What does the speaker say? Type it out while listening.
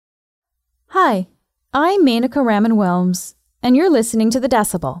Hi, I'm Menaka Raman-Wilms, and you're listening to The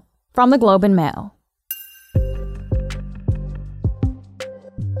Decibel from the Globe and Mail.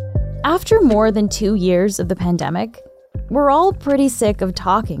 After more than 2 years of the pandemic, we're all pretty sick of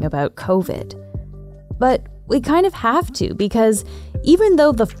talking about COVID. But we kind of have to, because even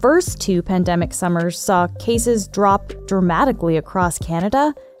though the first 2 pandemic summers saw cases drop dramatically across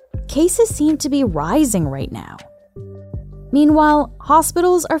Canada, cases seem to be rising right now. Meanwhile,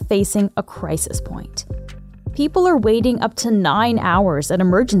 hospitals are facing a crisis point. People are waiting up to 9 hours at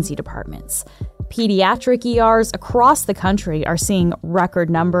emergency departments. Pediatric ERs across the country are seeing record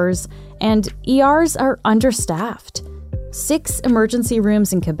numbers, and ERs are understaffed. 6 emergency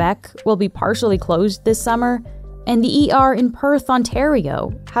rooms in Quebec will be partially closed this summer, and the ER in Perth,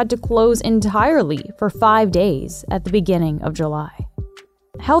 Ontario, had to close entirely for 5 days at the beginning of July.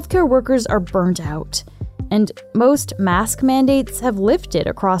 Healthcare workers are burnt out, and most mask mandates have lifted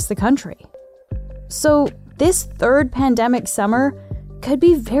across the country. So this third pandemic summer could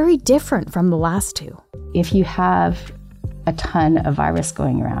be very different from the last 2. If you have a ton of virus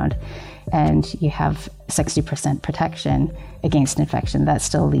going around and you have 60% protection against infection, that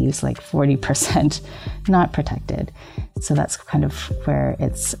still leaves like 40% not protected. So that's kind of where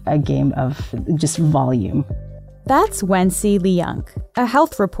it's a game of just volume. That's Wency Leung, a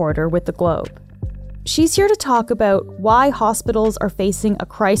health reporter with The Globe. She's here to talk about why hospitals are facing a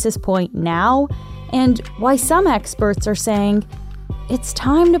crisis point now and why some experts are saying it's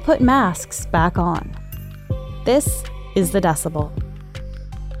time to put masks back on. This is The Decibel.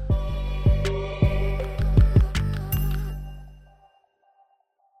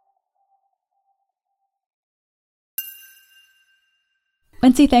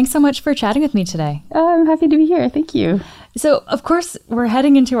 Wency, thanks so much for chatting with me today. I'm happy to be here. Thank you. So, of course, we're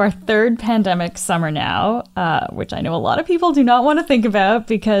heading into our third pandemic summer now, which I know a lot of people do not want to think about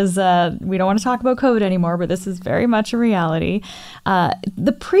because we don't want to talk about COVID anymore, but this is very much a reality.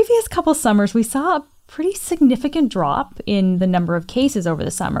 The previous couple summers, we saw a pretty significant drop in the number of cases over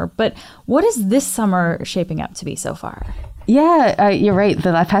the summer. But what is this summer shaping up to be so far? Yeah, you're right.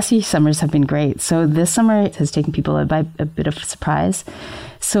 The past few summers have been great. So this summer has taken people by a bit of surprise.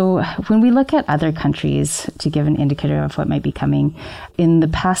 So when we look at other countries to give an indicator of what might be coming, in the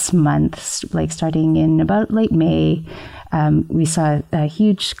past months, like starting in about late May, we saw a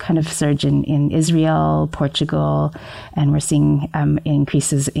huge kind of surge in Israel, Portugal, and we're seeing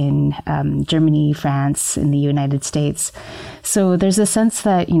increases in Germany, France, in the United States. So there's a sense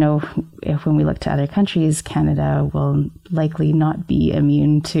that, you know, when we look to other countries, Canada will likely not be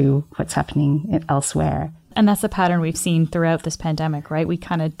immune to what's happening elsewhere. And that's a pattern we've seen throughout this pandemic, right? We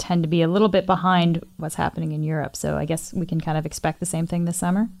kind of tend to be a little bit behind what's happening in Europe. So I guess we can kind of expect the same thing this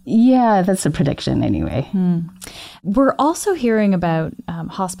summer? Yeah, that's a prediction anyway. We're also hearing about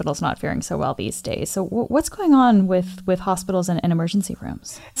hospitals not faring so well these days. So what's going on with hospitals and emergency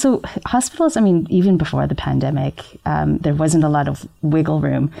rooms? So hospitals, I mean, even before the pandemic, there wasn't a lot of wiggle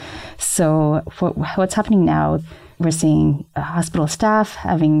room. So what's happening now, we're seeing hospital staff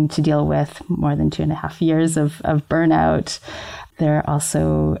having to deal with more than 2.5 years of burnout. There are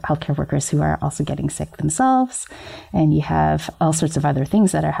also healthcare workers who are also getting sick themselves. And you have all sorts of other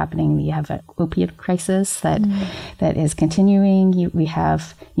things that are happening. You have an opiate crisis that is continuing. We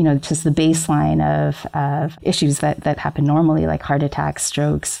have, you know, just the baseline of issues that happen normally, like heart attacks,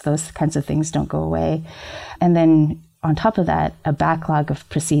 strokes, those kinds of things don't go away. And then on top of that, a backlog of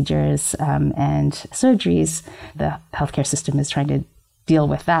procedures and surgeries. The healthcare system is trying to deal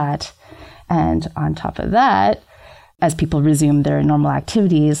with that. And on top of that, as people resume their normal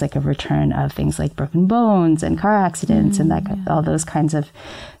activities, like a return of things like broken bones and car accidents and all those kinds of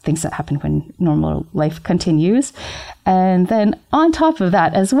things that happen when normal life continues. And then on top of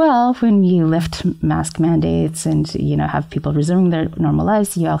that as well, when you lift mask mandates and, you know, have people resuming their normal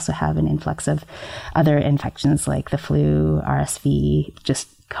lives, you also have an influx of other infections like the flu, RSV, just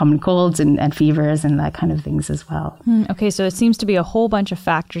common colds and fevers and that kind of things as well. Okay, so it seems to be a whole bunch of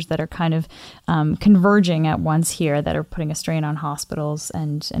factors that are kind of converging at once here that are putting a strain on hospitals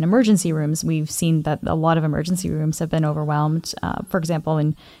and emergency rooms. We've seen that a lot of emergency rooms have been overwhelmed. For example,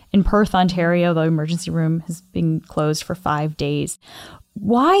 in Perth, Ontario, the emergency room has been closed for 5 days.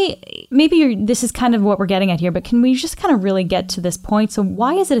 Why, this is kind of what we're getting at here, but can we just kind of really get to this point? So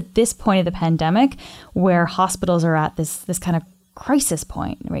why is it at this point of the pandemic where hospitals are at this kind of crisis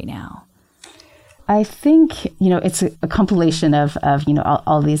point right now? I think, you know, it's a compilation of you know,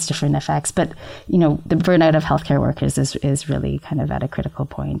 all these different effects. But, you know, the burnout of healthcare workers is really kind of at a critical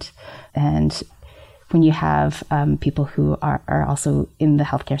point. And when you have people who are also in the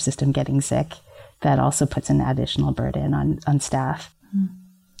healthcare system getting sick, that also puts an additional burden on staff.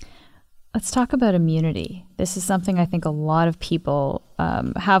 Let's talk about immunity. This is something I think a lot of people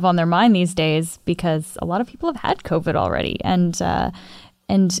have on their mind these days because a lot of people have had COVID already, and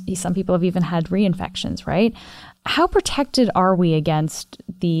some people have even had reinfections, right? How protected are we against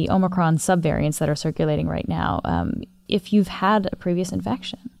the Omicron subvariants that are circulating right now if you've had a previous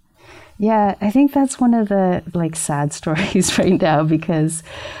infection? Yeah, I think that's one of the sad stories right now, because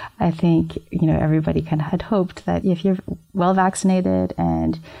I think, everybody kind of had hoped that if you're well vaccinated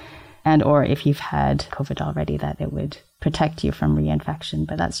and or if you've had COVID already, that it would protect you from reinfection,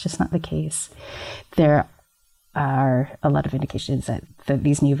 but that's just not the case. There are a lot of indications that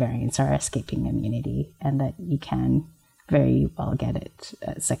these new variants are escaping immunity and that you can very well get it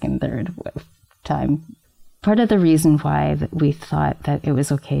a second, third time. Part of the reason why we thought that it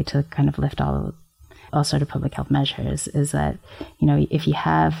was okay to kind of lift all sort of public health measures is that, if you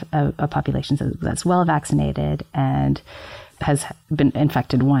have a population that's well vaccinated and has been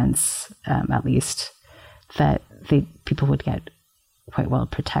infected once, at least, that people would get quite well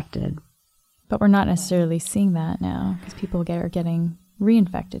protected. But we're not necessarily seeing that now because people are getting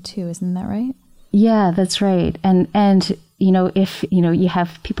reinfected too, isn't that right? Yeah, that's right. And if you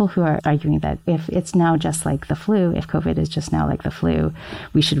have people who are arguing that if it's now just like the flu, if COVID is just now like the flu,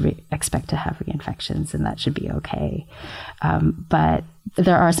 we should expect to have reinfections, and that should be okay. But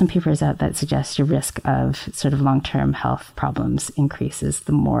there are some papers out that suggest your risk of sort of long-term health problems increases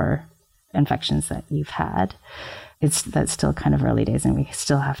the more infections that you've had. That's still kind of early days, and we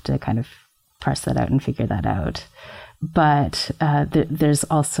still have to kind of parse that out and figure that out. But there's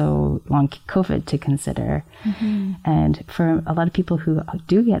also long COVID to consider. Mm-hmm. And for a lot of people who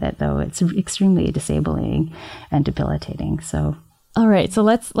do get it, though, it's extremely disabling and debilitating. So, all right. So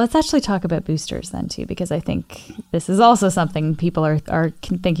let's actually talk about boosters then, too, because I think this is also something people are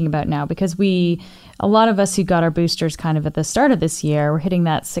thinking about now, because a lot of us who got our boosters kind of at the start of this year, we're hitting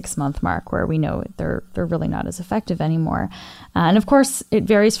that 6-month mark where we know they're really not as effective anymore. And of course, it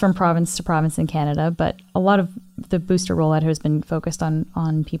varies from province to province in Canada, but a lot of the booster rollout has been focused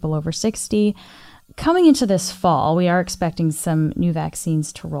on people over 60. Coming into this fall, we are expecting some new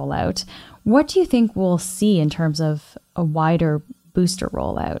vaccines to roll out. What do you think we'll see in terms of a wider booster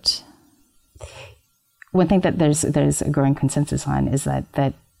rollout? One thing that there's a growing consensus on is that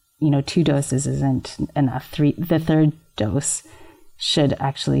 2 doses isn't enough. The third dose should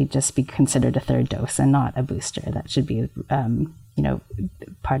actually just be considered a third dose and not a booster. That should be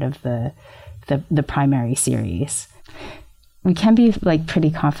part of the primary series. We can be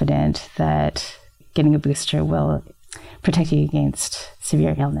pretty confident that getting a booster will protect you against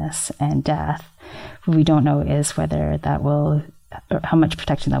severe illness and death. What we don't know is whether that will, or how much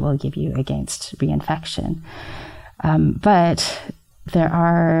protection that will give you against reinfection. But there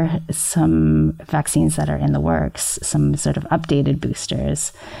are some vaccines that are in the works, some sort of updated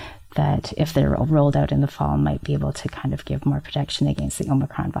boosters that, if they're rolled out in the fall, might be able to kind of give more protection against the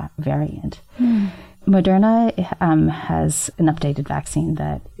Omicron variant. Moderna has an updated vaccine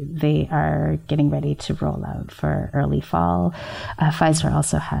that they are getting ready to roll out for early fall. Pfizer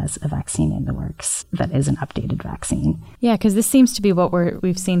also has a vaccine in the works that is an updated vaccine. Yeah, because this seems to be what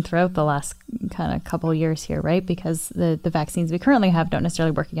we've seen throughout the last kind of couple of years here, right? Because the vaccines we currently have don't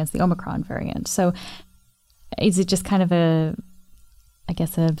necessarily work against the Omicron variant. So is it just kind of a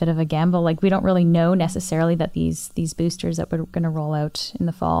bit of a gamble? We don't really know necessarily that these boosters that we're going to roll out in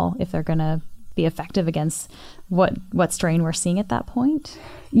the fall, if they're going to be effective against what strain we're seeing at that point?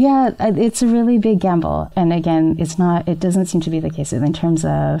 Yeah, it's a really big gamble. And again, it doesn't seem to be the case in terms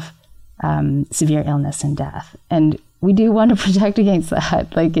of severe illness and death. And we do want to protect against that.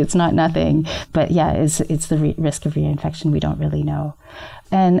 It's not nothing. But yeah, it's the risk of reinfection we don't really know.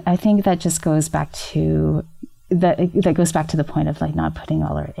 And I think that just goes back to that goes back to the point of not putting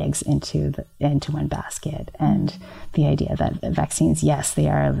all our eggs into one basket, and the idea that vaccines, yes, they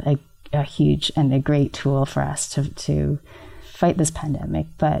are a huge and a great tool for us to fight this pandemic,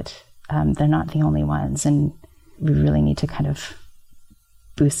 but they're not the only ones, and we really need to kind of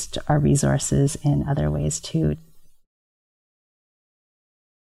boost our resources in other ways too.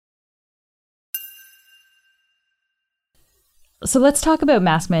 So let's talk about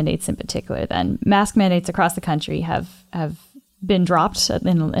mask mandates in particular then. Mask mandates across the country have been dropped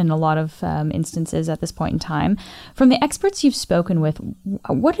in a lot of instances at this point in time. From the experts you've spoken with,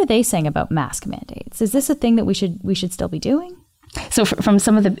 what are they saying about mask mandates? Is this a thing that we should still be doing? So from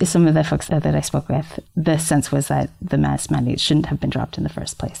some of the folks that I spoke with, the sense was that the mask mandates shouldn't have been dropped in the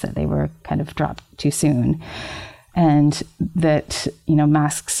first place, that they were kind of dropped too soon. And that,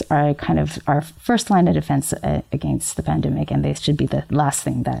 masks are kind of our first line of defense against the pandemic, and they should be the last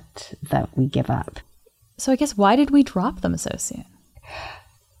thing that we give up. So I guess, why did we drop them so soon?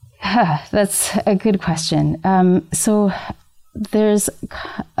 That's a good question. So there's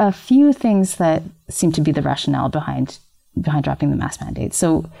a few things that seem to be the rationale behind dropping the mask mandate.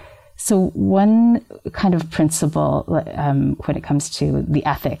 So one kind of principle when it comes to the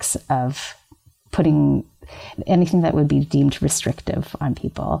ethics of putting anything that would be deemed restrictive on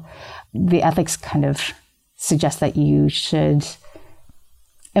people, the ethics kind of suggest that you should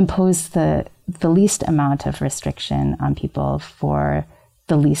impose the least amount of restriction on people for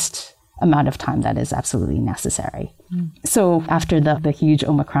the least amount of time that is absolutely necessary. So after the huge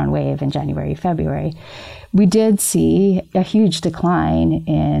Omicron wave in January, February, we did see a huge decline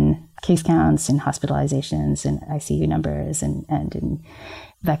in case counts, in hospitalizations, and ICU numbers, and in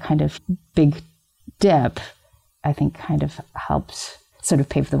that kind of big dip, I think kind of helped sort of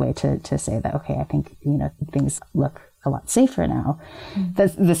pave the way to say that, okay, I think, things look a lot safer now.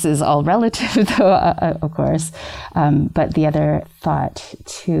 This is all relative, though, of course. But the other thought,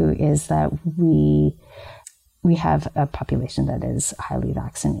 too, is that we have a population that is highly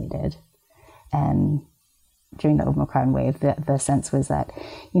vaccinated. And during the Omicron wave, the sense was that,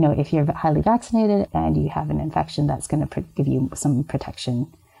 if you're highly vaccinated and you have an infection, that's going to give you some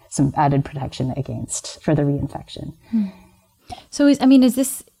protection, some added protection against further reinfection. So,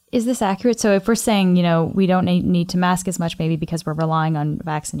 is this accurate? So if we're saying, we don't need to mask as much, maybe because we're relying on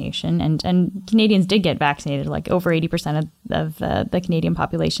vaccination, and Canadians did get vaccinated, like over 80% of the Canadian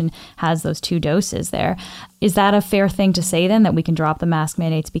population has those 2 doses there. Is that a fair thing to say then, that we can drop the mask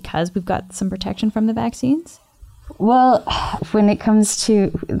mandates because we've got some protection from the vaccines? Well, when it comes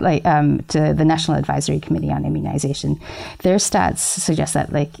to to the National Advisory Committee on Immunization, their stats suggest that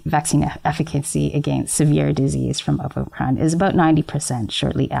vaccine efficacy against severe disease from Omicron is about 90%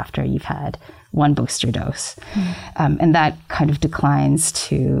 shortly after you've had one booster dose. And that kind of declines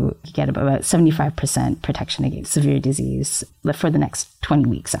to get about 75% protection against severe disease for the next 20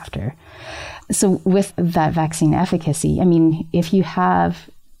 weeks after. So with that vaccine efficacy, if you have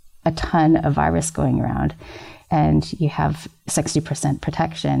a ton of virus going around, and you have 60%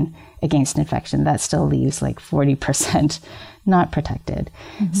 protection against infection, that still leaves 40% not protected.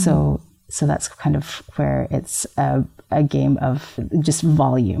 So that's kind of where it's a game of just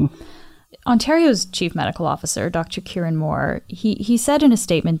volume. Ontario's Chief Medical Officer, Dr. Kieran Moore, he said in a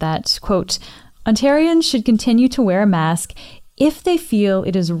statement that, quote, Ontarians should continue to wear a mask if they feel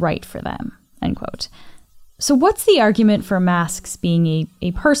it is right for them, end quote. So what's the argument for masks being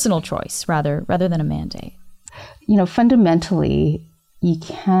a personal choice rather than a mandate? Fundamentally, you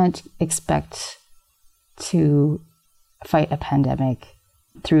can't expect to fight a pandemic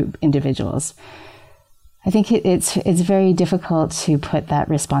through individuals. I think it's very difficult to put that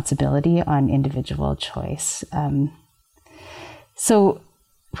responsibility on individual choice. So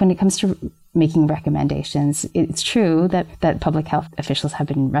when it comes to making recommendations, it's true that public health officials have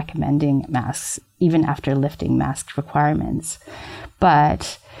been recommending masks even after lifting mask requirements.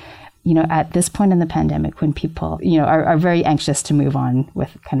 But at this point in the pandemic, when people, are very anxious to move on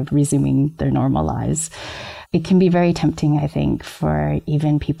with kind of resuming their normal lives, it can be very tempting, I think, for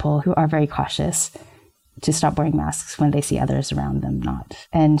even people who are very cautious to stop wearing masks when they see others around them not.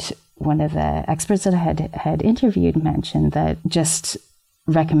 And one of the experts that I had interviewed mentioned that just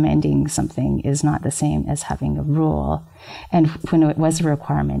recommending something is not the same as having a rule. And when it was a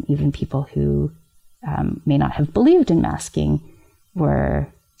requirement, even people who may not have believed in masking were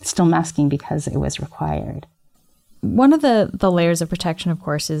still masking because it was required. One of the layers of protection, of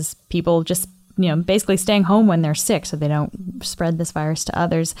course, is people just, basically staying home when they're sick so they don't spread this virus to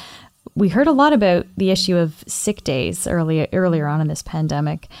others. We heard a lot about the issue of sick days earlier on in this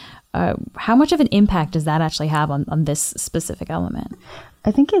pandemic. How much of an impact does that actually have on this specific element?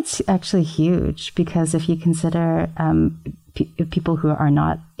 I think it's actually huge, because if you consider people who are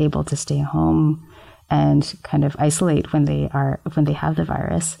not able to stay home and kind of isolate when they have the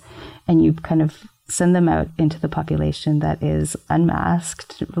virus, and you kind of send them out into the population that is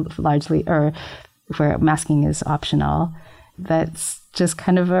unmasked largely, or where masking is optional, that's just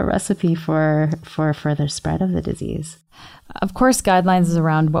kind of a recipe for further spread of the disease. Of course, guidelines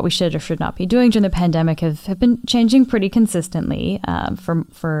around what we should or should not be doing during the pandemic have been changing pretty consistently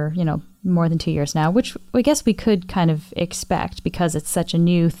for more than 2 years now, which I guess we could kind of expect because it's such a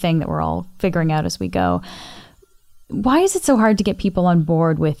new thing that we're all figuring out as we go. Why is it so hard to get people on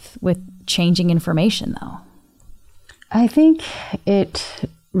board with changing information, though? I think it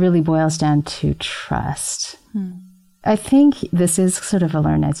really boils down to trust. I think this is sort of a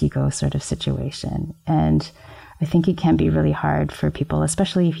learn as you go sort of situation. And I think it can be really hard for people,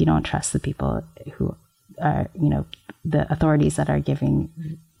 especially if you don't trust the people who are, the authorities that are giving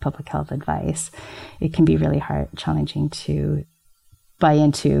public health advice. It can be really challenging to buy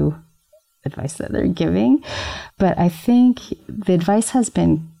into advice that they're giving. But I think the advice has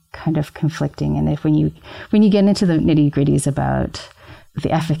been kind of conflicting. And when you get into the nitty-gritties about the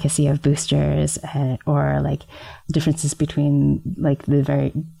efficacy of boosters or like differences between like the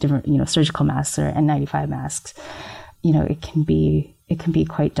very different, surgical masks or N95 masks, it can be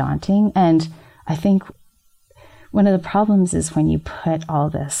quite daunting. And I think one of the problems is when you put all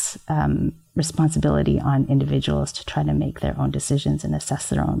this responsibility on individuals to try to make their own decisions and assess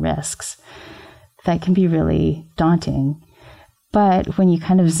their own risks, that can be really daunting. But when you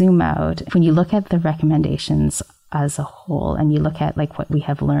kind of zoom out, when you look at the recommendations as a whole, and you look at like what we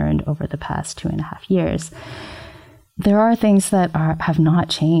have learned over the past 2.5 years, there are things that have not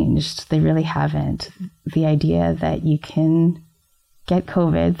changed. They really haven't. The idea that you can get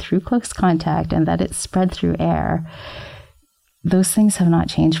COVID through close contact and that it's spread through air, those things have not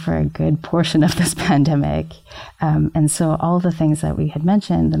changed for a good portion of this pandemic. And so all the things that we had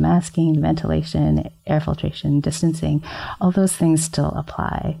mentioned, the masking, the ventilation, air filtration, distancing, all those things still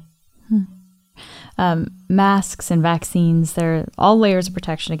apply. Masks and vaccines, they're all layers of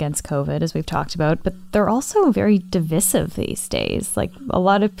protection against COVID, as we've talked about, but they're also very divisive these days. Like a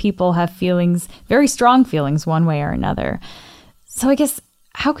lot of people have feelings, very strong feelings one way or another. So I guess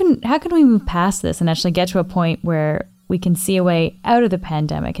how can we move past this and actually get to a point where we can see a way out of the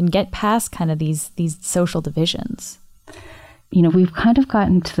pandemic and get past kind of these social divisions? We've kind of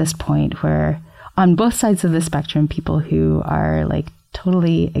gotten to this point where on both sides of the spectrum, people who are like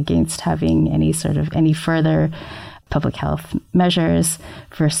totally against having any further public health measures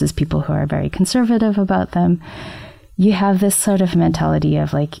versus people who are very conservative about them, you have this sort of mentality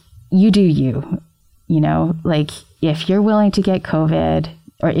of like, you do you, like if you're willing to get COVID,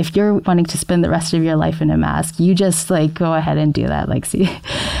 or if you're wanting to spend the rest of your life in a mask, you just like go ahead and do that. Like, see,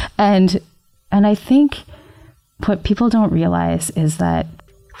 and I think what people don't realize is that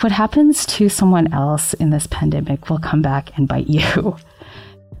what happens to someone else in this pandemic will come back and bite you.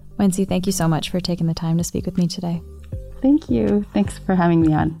 Wency, thank you so much for taking the time to speak with me today. Thank you. Thanks for having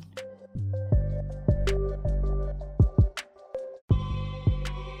me on.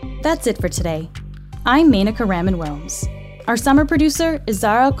 That's it for today. I'm Menaka Raman-Wilms. Our summer producer is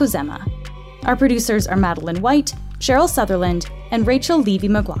Zara Kozema. Our producers are Madeline White, Cheryl Sutherland, and Rachel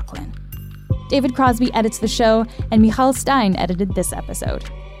Levy-McLaughlin. David Crosby edits the show, and Michal Stein edited this episode.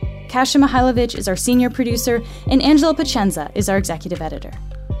 Kasia Mihailovich is our senior producer, and Angela Pacenza is our executive editor.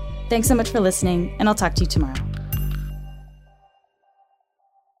 Thanks so much for listening, and I'll talk to you tomorrow.